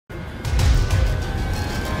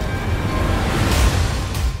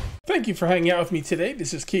Thank you for hanging out with me today.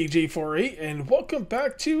 This is KJ48, and welcome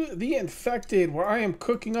back to The Infected, where I am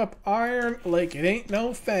cooking up iron like it ain't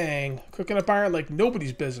no thing. Cooking up iron like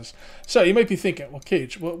nobody's business. So you might be thinking, well,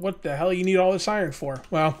 Cage, what the hell you need all this iron for?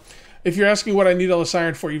 Well, if you're asking what I need all this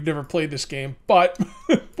iron for, you've never played this game. But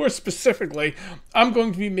more specifically, I'm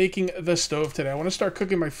going to be making the stove today. I want to start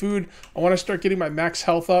cooking my food. I want to start getting my max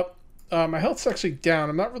health up. My health's actually down.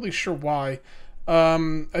 I'm not really sure why. I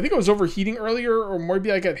think I was overheating earlier, or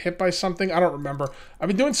maybe I got hit by something. I don't remember. I've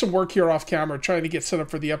been doing some work here off camera, trying to get set up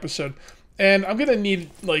for the episode, and I'm gonna need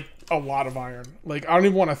like a lot of iron. Like, I don't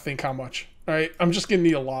even want to think how much. All right, I'm just gonna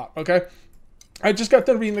need a lot. Okay. I just got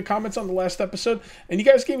done reading the comments on the last episode, and you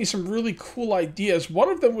guys gave me some really cool ideas. One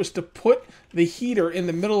of them was to put the heater in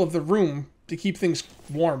the middle of the room to keep things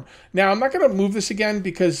warm. Now, I'm not going to move this again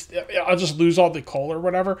because I'll just lose all the coal or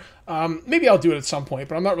whatever. Maybe I'll do it at some point,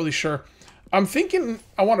 but I'm not really sure. I'm thinking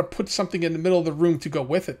I want to put something in the middle of the room to go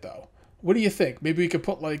with it, though. What do you think? Maybe we could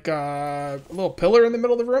put, like, a little pillar in the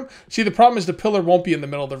middle of the room? See, the problem is the pillar won't be in the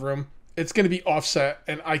middle of the room. It's going to be offset,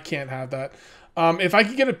 and I can't have that. If I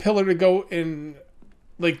could get a pillar to go in,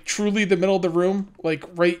 like, truly the middle of the room, like,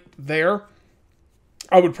 right there,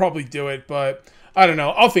 I would probably do it, but I don't know.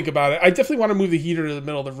 I'll think about it. I definitely want to move the heater to the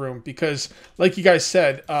middle of the room because, like you guys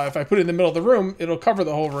said, if I put it in the middle of the room, it'll cover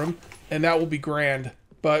the whole room, and that will be grand.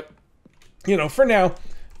 But, you know, for now,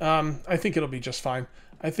 I think it'll be just fine.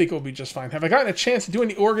 I think it'll be just fine. Have I gotten a chance to do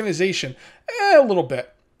any organization? A little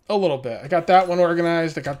bit. A little bit. I got that one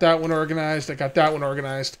organized. I got that one organized. I got that one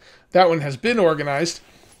organized. That one has been organized.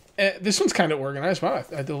 This one's kind of organized. Wow,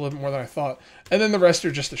 I did a little bit more than I thought. And then the rest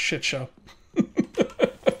are just a shit show.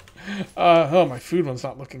 Oh, my food one's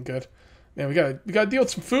not looking good. Man, we gotta deal with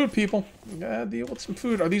some food, people. We gotta deal with some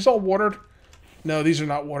food. Are these all watered? No, these are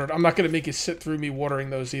not watered. I'm not gonna make it sit through me watering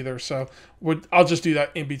those either. So I'll just do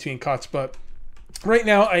that in between cuts. But right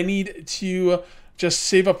now, I need to just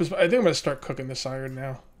save up as. I think I'm gonna start cooking this iron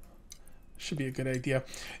now. Should be a good idea.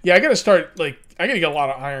 Yeah, I gotta start. I gotta get a lot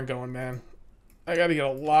of iron going, man. I gotta get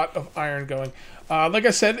a lot of iron going. Like I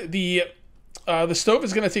said, the stove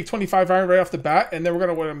is gonna take 25 iron right off the bat, and then we're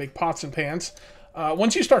gonna want to make pots and pans.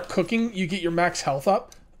 Once you start cooking, you get your max health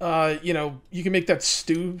up. You know, you can make that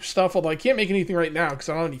stew stuff. Although I can't make anything right now because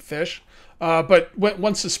I don't have any fish. But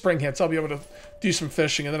once the spring hits, I'll be able to do some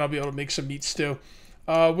fishing, and then I'll be able to make some meat stew,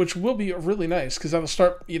 which will be really nice because that'll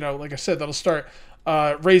start. You know, like I said, that'll start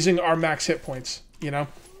raising our max hit points. You know.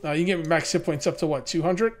 You can get max hit points up to what,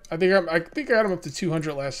 200? I think I got them up to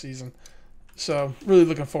 200 last season. So really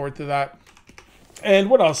looking forward to that. And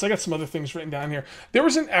what else? I got some other things written down here. There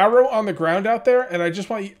was an arrow on the ground out there, and I just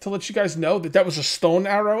want to let you guys know that was a stone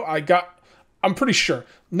arrow. I'm pretty sure,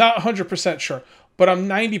 not 100% sure, but I'm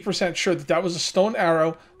 90% sure that was a stone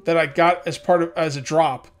arrow that I got as a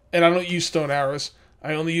drop. And I don't use stone arrows.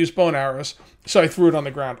 I only use bone arrows. So I threw it on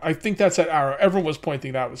the ground. I think that's that arrow. Everyone was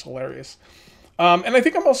pointing that. It was hilarious. And I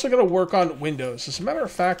think I'm also going to work on Windows. As a matter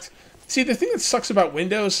of fact, see, the thing that sucks about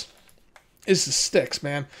Windows is the sticks,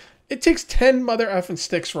 man. It takes 10 mother effing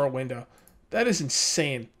sticks for a window. That is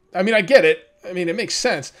insane. I mean, I get it. I mean, it makes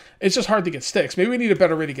sense. It's just hard to get sticks. Maybe we need a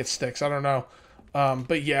better way to get sticks. I don't know.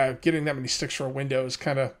 But yeah, getting that many sticks for a window is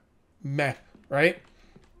kind of meh, right?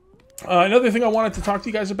 Another thing I wanted to talk to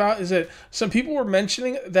you guys about is that some people were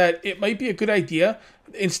mentioning that it might be a good idea,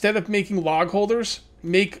 instead of making log holders,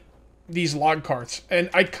 make these log carts, and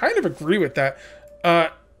I kind of agree with that.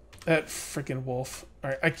 That freaking wolf. All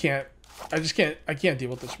right, I can't deal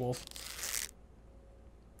with this wolf.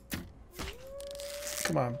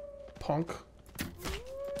 Come on, punk.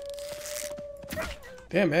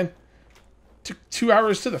 Damn, man. Took 2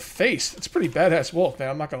 hours to the face. It's a pretty badass wolf, man.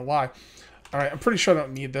 I'm not gonna lie. All right, I'm pretty sure I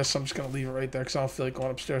don't need this, so I'm just gonna leave it right there because I don't feel like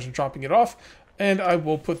going upstairs and dropping it off. And I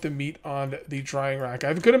will put the meat on the drying rack. I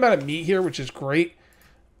have a good amount of meat here, which is great.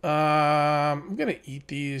 I'm gonna eat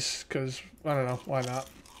these because I don't know, why not?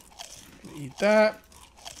 Eat that.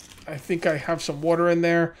 I think I have some water in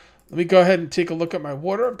there. Let me go ahead and take a look at my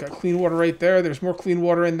water. I've got clean water right there. There's more clean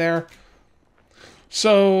water in there.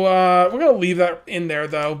 So we're gonna leave that in there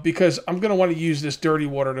though, because I'm gonna want to use this dirty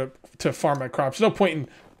water to farm my crops. No point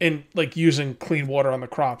in like using clean water on the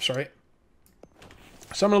crops, right?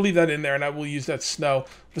 So I'm gonna leave that in there, and I will use that snow.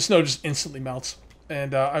 The snow just instantly melts,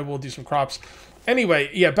 and I will do some crops. Anyway,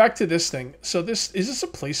 yeah, back to this thing. So is this a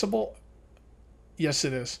placeable? Yes,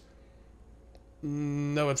 it is.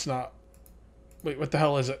 No, it's not. Wait, what the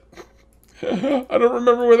hell is it? I don't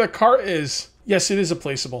remember where the cart is. Yes, it is a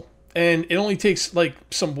placeable. And it only takes, like,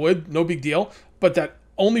 some wood. No big deal. But that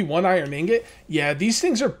only one iron ingot? Yeah, these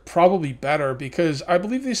things are probably better because I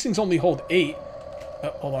believe these things only hold 8. Oh,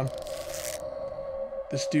 hold on.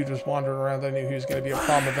 This dude was wandering around. I knew he was going to be a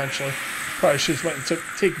problem eventually. Probably should have went and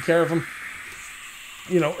taken care of him,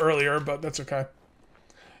 you know, earlier, but that's okay.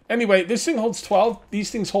 Anyway, this thing holds 12.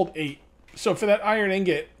 These things hold 8. So for that iron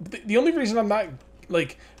ingot, the only reason I'm not,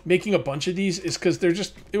 like, making a bunch of these is because they're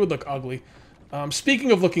just, it would look ugly.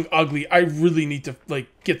 Speaking of looking ugly, I really need to, like,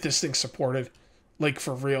 get this thing supported. Like,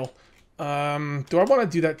 for real. Do I want to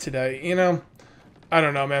do that today? You know, I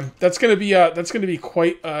don't know, man. That's gonna be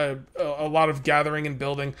quite a lot of gathering and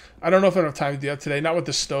building. I don't know if I have time to do that today. Not with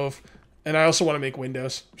the stove, and I also want to make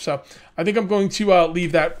windows. So I think I'm going to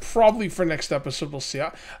leave that probably for next episode. We'll see.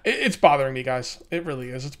 It's bothering me, guys. It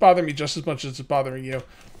really is. It's bothering me just as much as it's bothering you.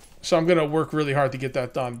 So I'm gonna work really hard to get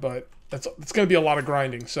that done, but it's gonna be a lot of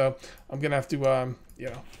grinding. So I'm gonna have to you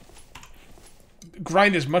know,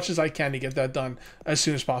 grind as much as I can to get that done as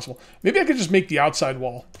soon as possible. Maybe I could just make the outside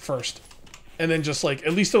wall first. And then just like,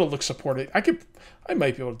 at least it'll look supported. I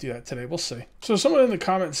might be able to do that today. We'll see. So someone in the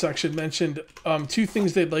comment section mentioned 2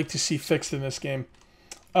 things they'd like to see fixed in this game.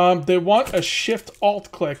 They want a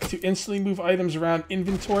Shift-Alt click to instantly move items around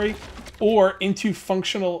inventory or into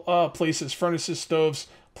functional places, furnaces, stoves,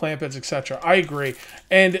 plant beds, etc. I agree.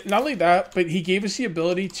 And not only that, but he gave us the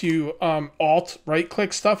ability to Alt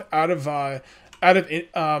right-click stuff out of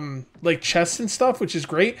like chests and stuff, which is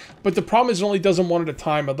great, but the problem is it only does them one at a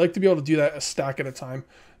time. I'd like to be able to do that a stack at a time.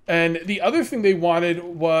 And the other thing they wanted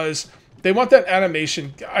was they want that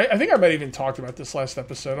animation. I think I might have even talked about this last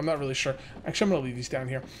episode. I'm not really sure. Actually, I'm going to leave these down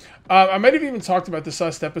here. I might have even talked about this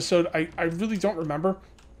last episode. I really don't remember.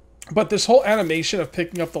 But this whole animation of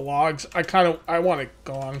picking up the logs, I want it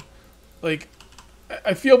gone. Like,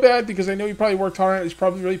 I feel bad because I know he probably worked hard on it. He's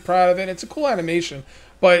probably really proud of it. It's a cool animation.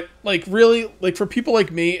 But, like, really, like, for people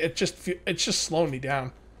like me, it's just slowing me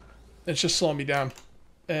down. It's just slowing me down.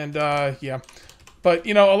 And, yeah. But,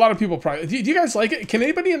 you know, a lot of people probably... Do you guys like it? Can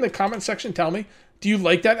anybody in the comment section tell me? Do you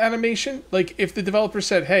like that animation? Like, if the developer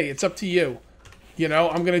said, hey, it's up to you. You know,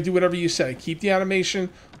 I'm going to do whatever you say. Keep the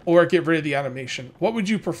animation or get rid of the animation. What would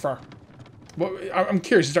you prefer? I'm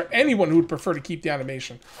curious. Is there anyone who would prefer to keep the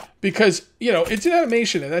animation? Because, you know, it's an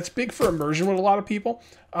animation, and that's big for immersion with a lot of people.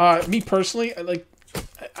 Me, personally,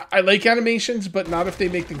 I like animations, but not if they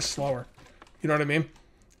make things slower. You know what I mean?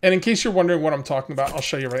 And in case you're wondering what I'm talking about, I'll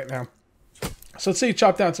show you right now. So let's say you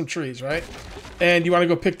chop down some trees, right? And you want to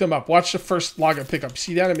go pick them up. Watch the first log of pickup.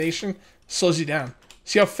 See the animation? Slows you down.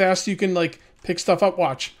 See how fast you can, like, pick stuff up?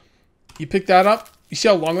 Watch. You pick that up. You see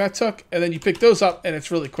how long that took? And then you pick those up, and it's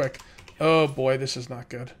really quick. Oh, boy, this is not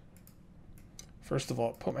good. First of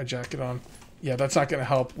all, put my jacket on. Yeah, that's not going to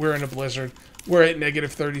help. We're in a blizzard. We're at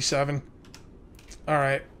negative 37.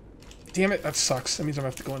 Alright. Damn it, that sucks. That means I'm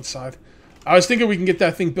going to have to go inside. I was thinking we can get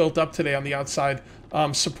that thing built up today on the outside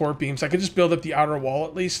support beams. I could just build up the outer wall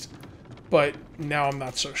at least. But now I'm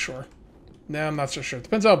not so sure. Now I'm not so sure. It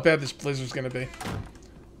depends how bad this blizzard's going to be.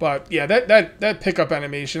 But, yeah, that pickup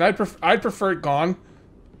animation, I'd prefer it gone.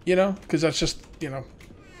 You know? Because that's just, you know...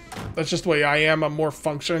 That's just the way I am. I'm more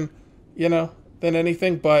function, you know, than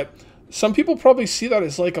anything. But some people probably see that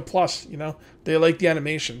as like a plus, you know. They like the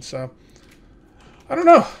animation, so... I don't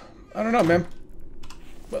know. I don't know, man.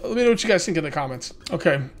 But let me know what you guys think in the comments.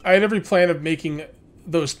 Okay, I had every plan of making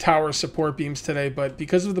those tower support beams today, but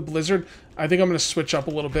because of the blizzard, I think I'm going to switch up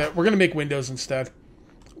a little bit. We're going to make windows instead.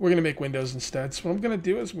 We're going to make windows instead. So what I'm going to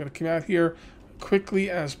do is I'm going to come out here quickly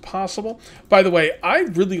as possible. By the way, I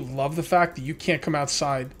really love the fact that you can't come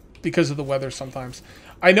outside because of the weather sometimes.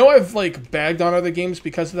 I know I've, like, bagged on other games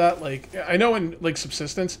because of that. Like, I know in, like,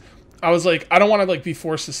 Subsistence, I was like, I don't want to, like, be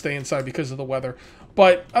forced to stay inside because of the weather.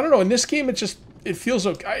 But, I don't know, in this game, it feels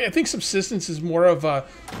okay. I think Subsistence is more of a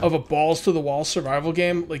balls-to-the-wall survival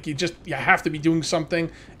game. Like, you have to be doing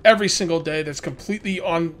something every single day that's completely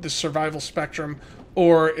on the survival spectrum,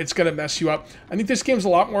 or it's going to mess you up. I think this game's a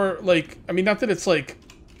lot more, like, I mean, not that it's, like,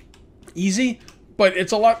 easy, but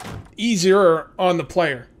it's a lot easier on the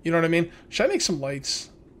player. You know what I mean? Should I make some lights?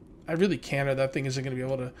 I really can't, or that thing isn't going to be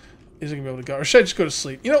able to go. Or should I just go to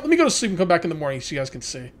sleep? You know, let me go to sleep and come back in the morning so you guys can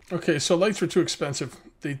see. Okay, so lights were too expensive.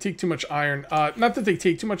 They take too much iron. Not that they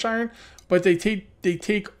take too much iron, but they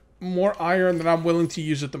take more iron than I'm willing to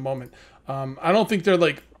use at the moment. I don't think they're,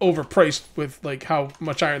 like, overpriced with, like, how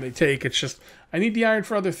much iron they take. It's just, I need the iron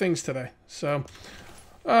for other things today. So,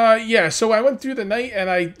 yeah, so I went through the night and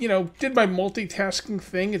I, you know, did my multitasking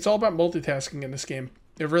thing. It's all about multitasking in this game.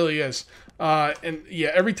 It really is. And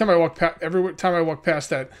yeah, every time I walk past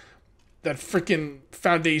that freaking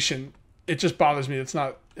foundation, it just bothers me. It's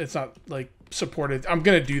not like supported. I'm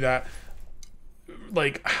gonna do that.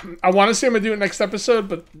 Like, I want to say I'm gonna do it next episode,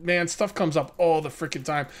 but man, stuff comes up all the freaking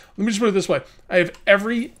time. Let me just put it this way: I have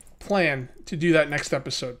every plan to do that next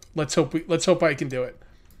episode. Let's hope I can do it.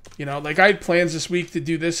 You know, like I had plans this week to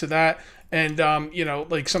do this or that, and you know,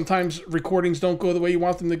 like sometimes recordings don't go the way you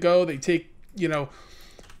want them to go. They take, you know,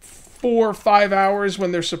 4 or 5 hours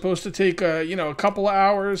when they're supposed to take you know, a couple of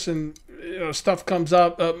hours, and you know, stuff comes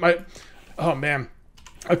up. Oh man,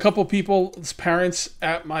 a couple people's parents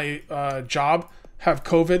at my job have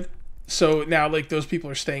COVID, so now like those people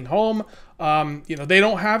are staying home. You know, they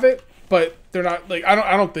don't have it, but they're not like,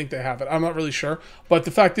 I don't think they have it. I'm not really sure, but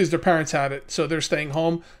the fact is their parents had it, so they're staying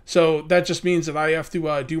home. So that just means that I have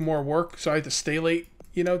to do more work. So I have to stay late,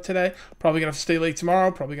 you know, today. Probably gonna have to stay late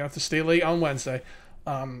tomorrow. Probably gonna have to stay late on Wednesday.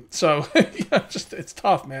 So yeah, just it's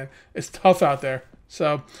tough, man. It's tough out there.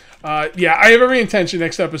 So yeah, I have every intention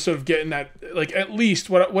next episode of getting that. Like at least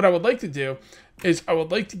what I would like to do is I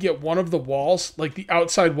would like to get one of the walls, like the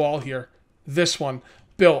outside wall here, this one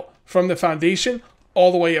built from the foundation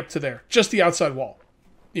all the way up to there, just the outside wall.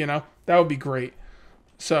 You know, that would be great.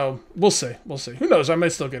 So we'll see. We'll see. Who knows? I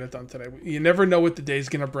might still get it done today. You never know what the day's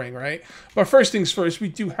gonna bring, right? But first things first, we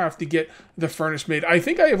do have to get the furnace made. I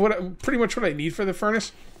think I have pretty much what I need for the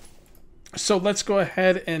furnace. So let's go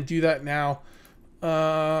ahead and do that now.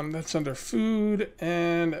 That's under food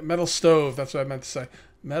and metal stove. That's what I meant to say.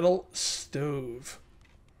 Metal stove.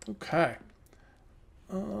 Okay.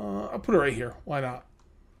 I'll put it right here. Why not?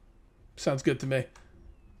 Sounds good to me.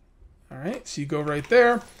 All right, so you go right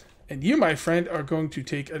there. And you, my friend, are going to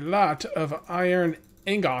take a lot of iron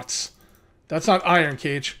ingots. That's not iron,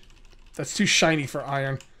 Cage. That's too shiny for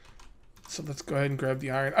iron. So let's go ahead and grab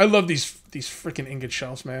the iron. I love these freaking ingot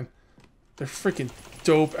shells, man. They're freaking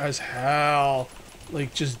dope as hell.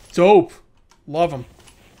 Like, just dope. Love them.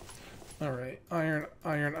 All right, iron,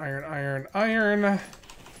 iron, iron, iron, iron.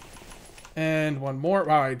 And one more.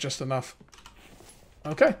 Wow, just enough.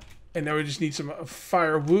 Okay. And now we just need some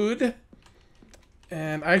firewood.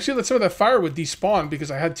 And I actually let some of that firewood despawn because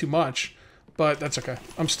I had too much. But that's okay.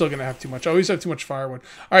 I'm still going to have too much. I always have too much firewood.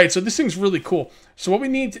 All right, so this thing's really cool. So what we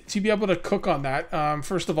need to be able to cook on that,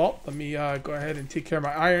 first of all, let me go ahead and take care of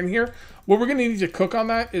my iron here. What we're going to need to cook on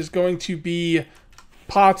that is going to be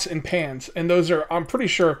pots and pans. And those are, I'm pretty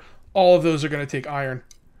sure all of those are going to take iron.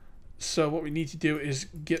 So what we need to do is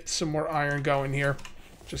get some more iron going here.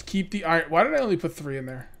 Just keep the iron. Why did I only put 3 in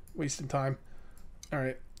there? Wasting time. All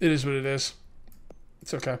right, it is what it is.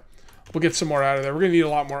 It's okay. We'll get some more out of there. We're going to need a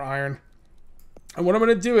lot more iron. And what I'm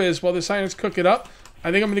going to do is, while this iron's cooking up,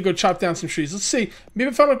 I think I'm going to go chop down some trees. Let's see. Maybe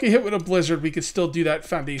if I don't get hit with a blizzard, we could still do that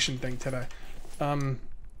foundation thing today. I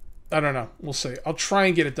don't know. We'll see. I'll try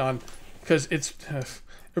and get it done. Because it's...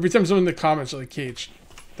 every time someone in the comments are like, Cage,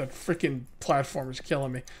 that freaking platform is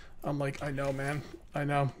killing me. I'm like, I know, man. I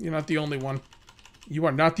know. You're not the only one. You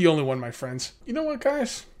are not the only one, my friends. You know what,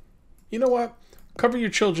 guys? You know what? Cover your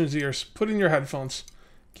children's ears. Put in your headphones.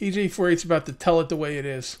 KJ48's about to tell it the way it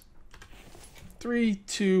is. 3,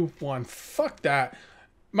 2, 1. Fuck that.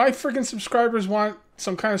 My freaking subscribers want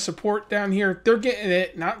some kind of support down here. They're getting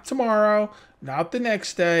it. Not tomorrow. Not the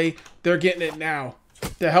next day. They're getting it now.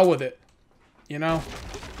 The hell with it. You know?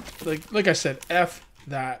 Like I said, F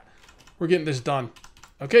that. We're getting this done.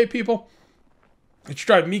 Okay, people? It's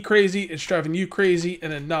driving me crazy. It's driving you crazy.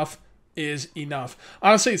 And enough is enough.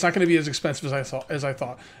 Honestly, it's not going to be as expensive as I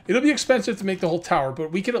thought. It'll be expensive to make the whole tower,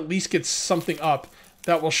 but we could at least get something up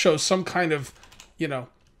that will show some kind of, you know,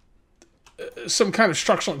 some kind of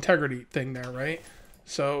structural integrity thing there, right?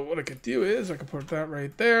 So what I could do is I could put that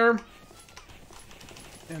right there.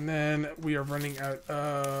 And then we are running out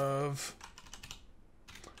of...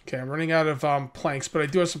 Okay, I'm running out of planks, but I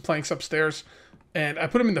do have some planks upstairs. And I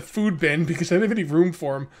put them in the food bin because I didn't have any room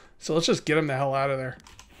for them. So let's just get them the hell out of there.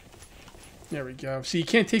 There we go. So you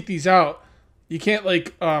can't take these out. You can't,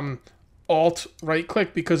 like, alt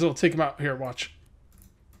right-click because it'll take them out. Here, watch.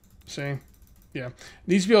 See? Yeah. It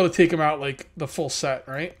needs to be able to take them out, like, the full set,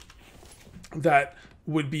 right? That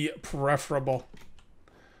would be preferable.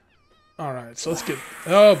 All right, so let's get...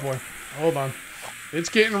 Oh, boy. Hold on. It's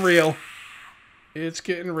getting real. It's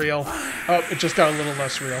getting real. Oh, it just got a little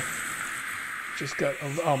less real. Just got...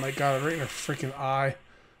 Oh, my God. Right in her freaking eye.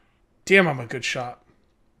 Damn, I'm a good shot.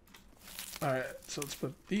 Alright, so let's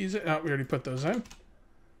put these in. Oh, we already put those in.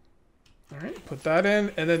 Alright, put that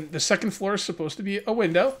in. And then the second floor is supposed to be a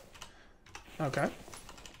window. Okay.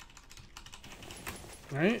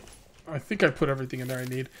 Alright. I think I put everything in there I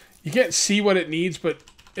need. You can't see what it needs, but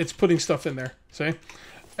it's putting stuff in there. See?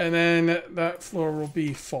 And then that floor will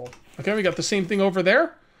be full. Okay, we got the same thing over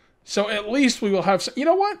there. So at least we will have some... You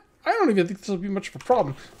know what? I don't even think this will be much of a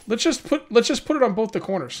problem. Let's just put it on both the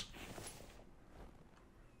corners.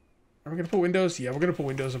 Are we going to put windows? Yeah, we're going to put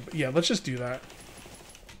windows. Yeah, let's just do that.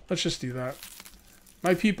 Let's just do that.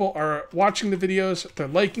 My people are watching the videos, they're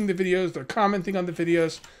liking the videos, they're commenting on the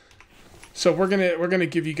videos. So we're gonna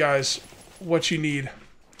give you guys what you need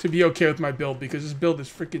to be okay with my build, because this build is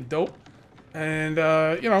freaking dope. And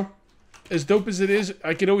you know, as dope as it is,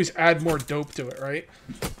 I could always add more dope to it, right?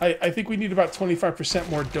 I think we need about 25%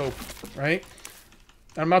 more dope, right?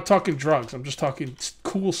 I'm not talking drugs, I'm just talking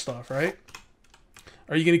cool stuff, right?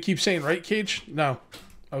 Are you gonna keep saying right, Cage? No.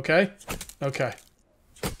 Okay? Okay.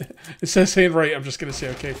 It says saying right, I'm just going to say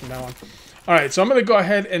okay from now on. Alright, so I'm going to go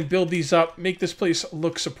ahead and build these up, make this place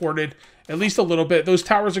look supported, at least a little bit. Those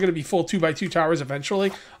towers are going to be full 2x2 towers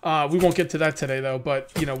eventually. We won't get to that today, though,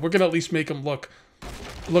 but, you know, we're going to at least make them look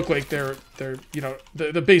like they're you know,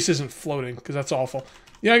 the base isn't floating, because that's awful.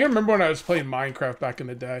 Yeah, I can remember when I was playing Minecraft back in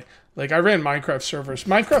the day. Like, I ran Minecraft servers.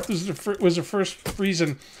 Minecraft was the first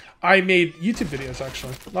reason I made YouTube videos,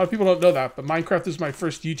 actually. A lot of people don't know that, but Minecraft is my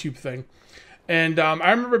first YouTube thing. And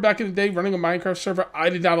I remember back in the day running a Minecraft server, I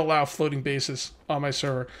did not allow floating bases on my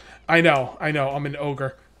server. I know, I'm an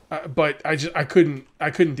ogre. But I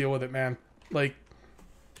couldn't deal with it, man. Like,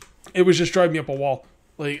 it was just driving me up a wall.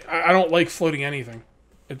 Like, I don't like floating anything.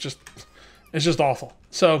 It's just awful.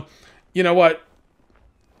 So, you know what?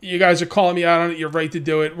 You guys are calling me out on it. You're right to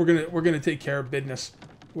do it. We're gonna take care of business.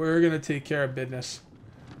 We're gonna take care of business.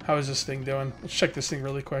 How is this thing doing? Let's check this thing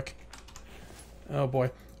really quick. Oh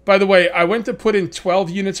boy. By the way, I went to put in 12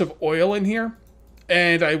 units of oil in here,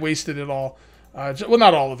 and I wasted it all. Well,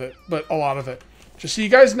 not all of it, but a lot of it. Just so you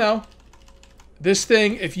guys know, this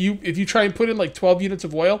thing, if you try and put in like 12 units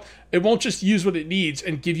of oil, it won't just use what it needs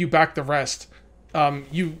and give you back the rest.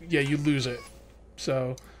 You lose it.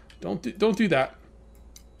 So don't do that.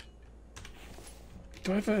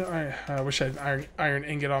 Do I have I wish I had an iron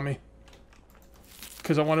ingot on me,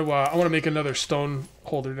 because I want to make another stone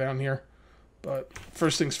holder down here. But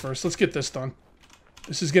first things first, let's get this done.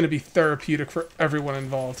 This is going to be therapeutic for everyone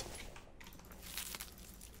involved.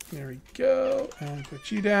 There we go. And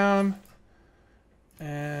put you down.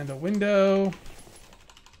 And a window.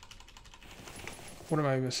 What am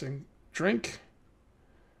I missing? Drink.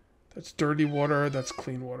 That's dirty water. That's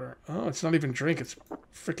clean water. Oh, it's not even drink. It's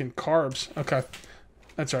freaking carbs. Okay.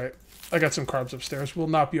 That's all right. I got some carbs upstairs. Will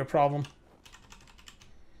not be a problem.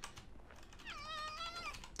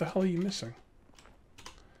 What the hell are you missing?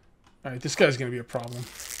 All right, this guy's going to be a problem.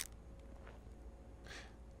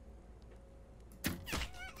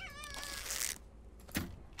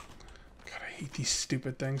 God, I hate these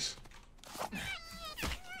stupid things.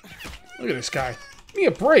 Look at this guy. Give me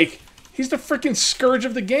a break. He's the freaking scourge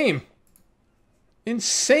of the game.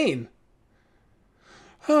 Insane.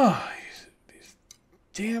 Oh, these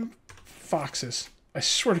damn foxes. I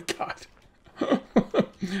swear to God.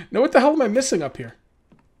 Now, what the hell am I missing up here?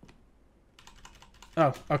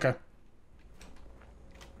 Oh, okay.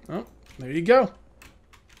 Oh, there you go.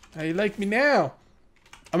 How you like me now?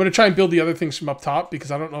 I'm going to try and build the other things from up top,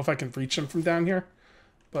 because I don't know if I can reach them from down here.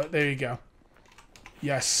 But there you go.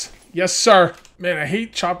 Yes. Yes, sir. Man, I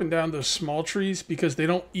hate chopping down those small trees, because they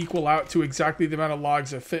don't equal out to exactly the amount of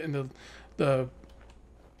logs that fit in the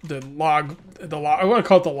log. I want to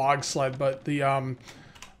call it the log sled, but the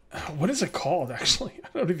what is it called, actually?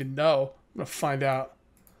 I don't even know. I'm going to find out.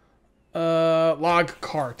 Log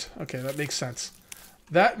cart. Okay, that makes sense.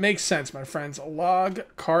 That makes sense, my friends. A log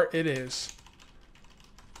cart it is.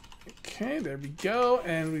 Okay, there we go.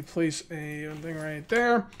 And we place a thing right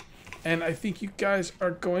there. And I think you guys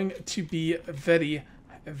are going to be very,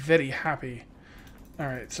 very happy.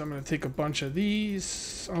 Alright, so I'm going to take a bunch of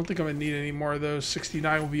these. I don't think I'm going to need any more of those.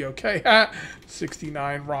 69 will be okay.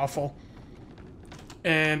 69 raffle.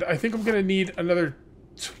 And I think I'm going to need another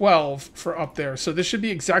 12 for up there. So this should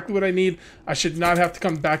be exactly what I need. I should not have to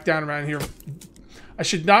come back down around here. I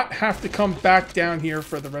should not have to come back down here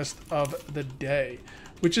for the rest of the day.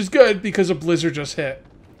 Which is good, because a blizzard just hit.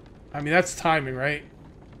 I mean, that's timing, right?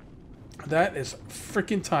 That is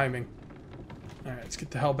freaking timing. Alright, let's get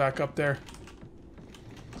the hell back up there.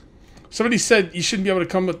 Somebody said you shouldn't be able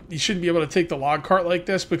to take the log cart like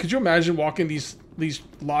this, but could you imagine walking these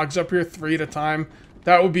logs up here 3 at a time?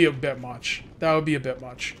 That would be a bit much. That would be a bit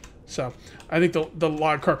much. So, I think the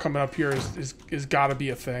log cart coming up here is gotta be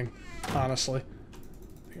a thing, honestly.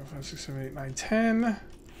 5, 6, 7, 8, 9, 10.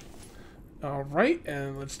 Alright,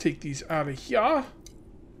 and let's take these out of here.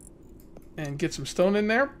 And get some stone in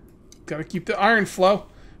there. Gotta keep the iron flow.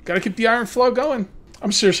 Gotta keep the iron flow going.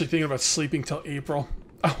 I'm seriously thinking about sleeping till April.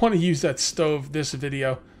 I want to use that stove this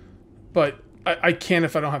video. But I can't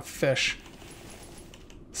if I don't have fish.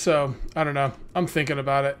 So, I don't know. I'm thinking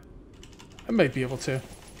about it. I might be able to.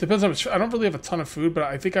 Depends on how much. I don't really have a ton of food, but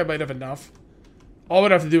I think I might have enough. All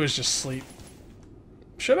I'd have to do is just sleep.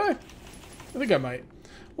 Should I? I think I might.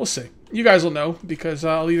 We'll see. You guys will know because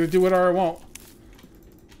I'll either do it or I won't.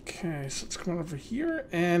 Okay, so let's come on over here,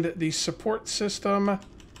 and the support system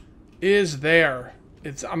is there.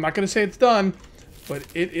 I'm not going to say it's done, but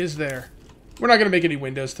it is there. We're not going to make any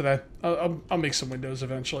windows today. I'll make some windows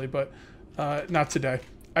eventually, but not today.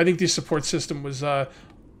 I think the support system was a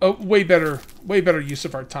way better use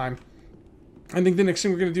of our time. I think the next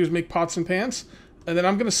thing we're going to do is make pots and pans, and then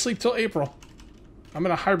I'm going to sleep till April. I'm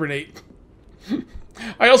going to hibernate.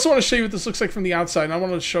 I also want to show you what this looks like from the outside, and I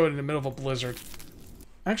want to show it in the middle of a blizzard.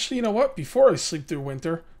 Actually, you know what? Before I sleep through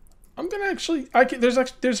winter, I'm going to actually...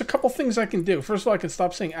 There's a couple things I can do. First of all, I can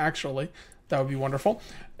stop saying actually. That would be wonderful.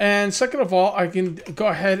 And second of all, I can go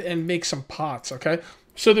ahead and make some pots, okay?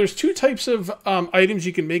 So there's two types of items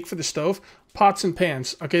you can make for the stove. Pots and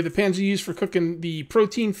pans, okay? The pans are used for cooking the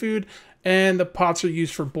protein food, and the pots are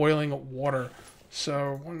used for boiling water.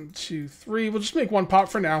 So 1, 2, 3. We'll just make one pot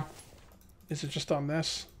for now. Is it just on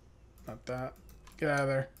this? Not that. Get out of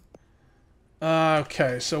there.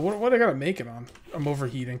 Okay, so what I gotta make it on? I'm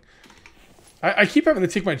overheating. I keep having to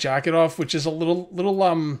take my jacket off, which is a little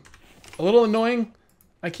annoying.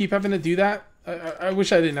 I keep having to do that. I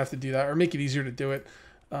wish I didn't have to do that, or make it easier to do it.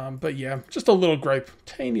 But yeah, just a little gripe,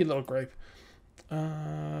 tiny little gripe.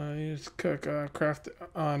 Just cook, craft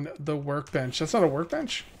on the workbench. That's not a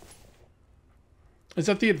workbench. Is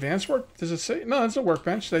that the advanced work? Does it say? No, it's a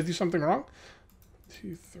workbench. Did I do something wrong?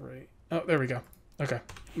 2, 3. Oh, there we go. Okay.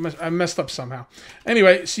 I messed up somehow.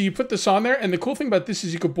 Anyway, so you put this on there, and the cool thing about this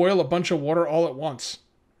is you could boil a bunch of water all at once,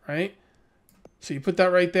 right? So you put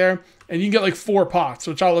that right there, and you can get like 4 pots,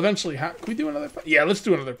 which I'll eventually have. Can we do another pot? Yeah, let's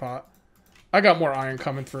do another pot. I got more iron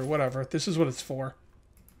coming through. Whatever. This is what it's for.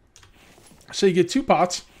 So you get 2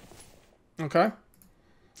 pots. Okay.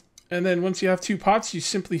 And then once you have 2 pots, you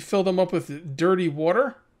simply fill them up with dirty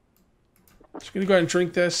water. Just going to go ahead and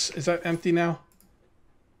drink this. Is that empty now?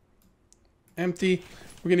 Empty.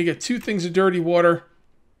 We're going to get 2 things of dirty water.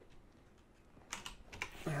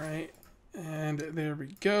 All right. And there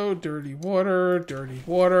we go. Dirty water. Dirty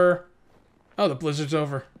water. Oh, the blizzard's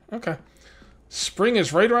over. Okay. Spring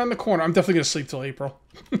is right around the corner. I'm definitely going to sleep till April.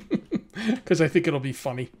 Because I think it'll be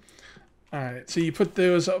funny. All right. So you put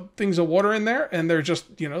those things of water in there. And they're just,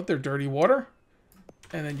 you know, they're dirty water.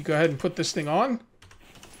 And then you go ahead and put this thing on.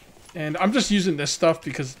 And I'm just using this stuff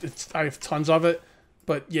because I have tons of it.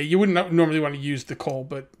 But yeah, you wouldn't normally want to use the coal,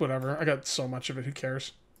 but whatever. I got so much of it, who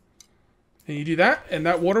cares? And you do that, and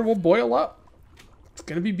that water will boil up. It's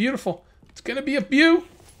going to be beautiful. It's going to be a beaut.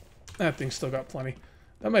 That thing's still got plenty.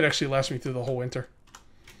 That might actually last me through the whole winter.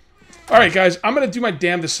 Alright, guys, I'm going to do my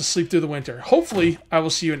damnedest to sleep through the winter. Hopefully, I will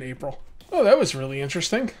see you in April. Oh, that was really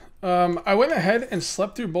interesting. I went ahead and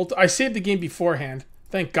slept through both. I saved the game beforehand.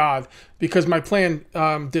 Thank God, because my plan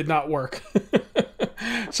did not work.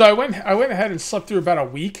 So I went ahead and slept through about a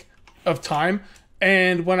week of time,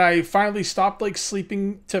 and when I finally stopped like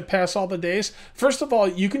sleeping to pass all the days, first of all,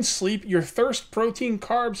 you can sleep. Your thirst, protein,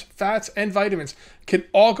 carbs, fats, and vitamins can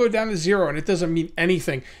all go down to 0, and it doesn't mean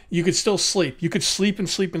anything. You could still sleep. You could sleep and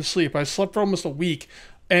sleep and sleep. I slept for almost a week,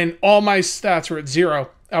 and all my stats were at 0.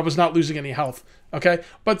 I was not losing any health. Okay,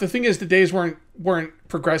 but the thing is, the days weren't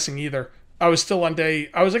progressing either. I was still on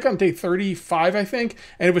I was like on day 35, I think,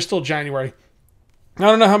 and it was still January. I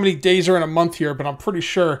don't know how many days are in a month here, but I'm pretty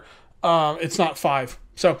sure it's not 5.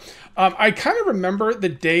 So I kind of remember the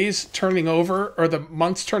days turning over, or the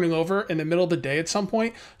months turning over in the middle of the day at some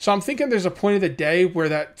point. So I'm thinking there's a point of the day where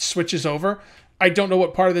that switches over. I don't know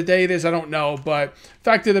what part of the day it is. I don't know. But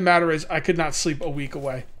fact of the matter is I could not sleep a week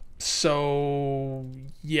away. So,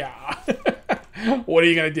 yeah. What are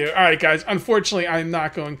you going to do? All right, guys. Unfortunately, I'm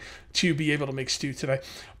not going to be able to make stew today.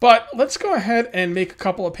 But let's go ahead and make a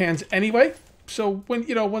couple of pans anyway. So when,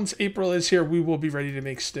 once April is here, we will be ready to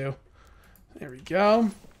make stew. There we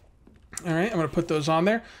go. All right, I'm going to put those on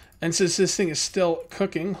there. And since this thing is still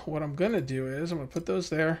cooking, what I'm going to do is I'm going to put those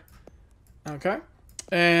there. Okay.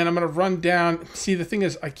 And I'm going to run down. See, the thing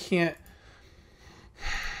is,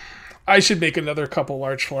 I should make another couple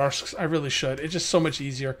large flasks. I really should. It's just so much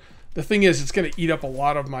easier. The thing is, it's going to eat up a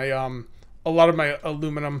lot of my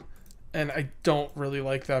aluminum, and I don't really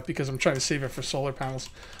like that because I'm trying to save it for solar panels.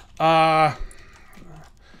 I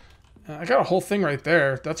got a whole thing right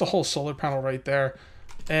there. That's a whole solar panel right there.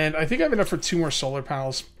 And I think I have enough for 2 more solar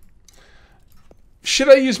panels. Should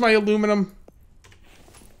I use my aluminum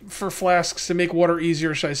for flasks to make water easier,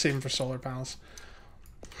 or should I save them for solar panels?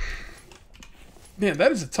 Man,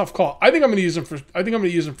 that is a tough call. I think I'm going to use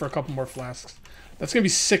them for a couple more flasks. That's going to be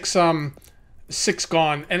 6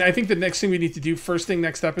 gone. And I think the next thing we need to do, first thing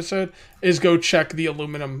next episode, is go check the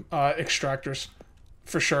aluminum extractors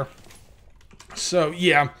for sure. So,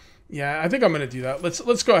 yeah. Yeah, I think I'm gonna do that.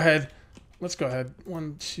 Let's go ahead. Let's go ahead.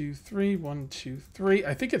 1, 2, 3. 1, 2, 3.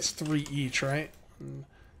 I think it's 3 each, right? 1,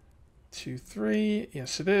 2, 3.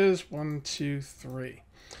 Yes, it is. 1, 2, 3.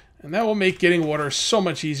 And that will make getting water so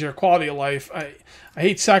much easier. Quality of life. I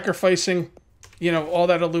hate sacrificing, you know, all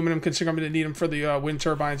that aluminum, considering I'm going to need them for the wind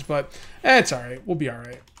turbines, but it's all right. We'll be all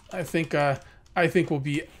right. I think we'll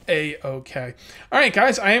be a-okay. All right,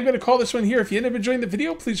 guys, I am going to call this one here. If you ended up enjoying the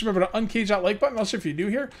video, please remember to uncage that like button. Also, if you're new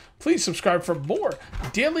here, please subscribe for more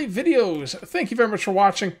daily videos. Thank you very much for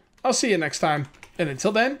watching. I'll see you next time. And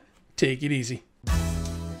until then, take it easy.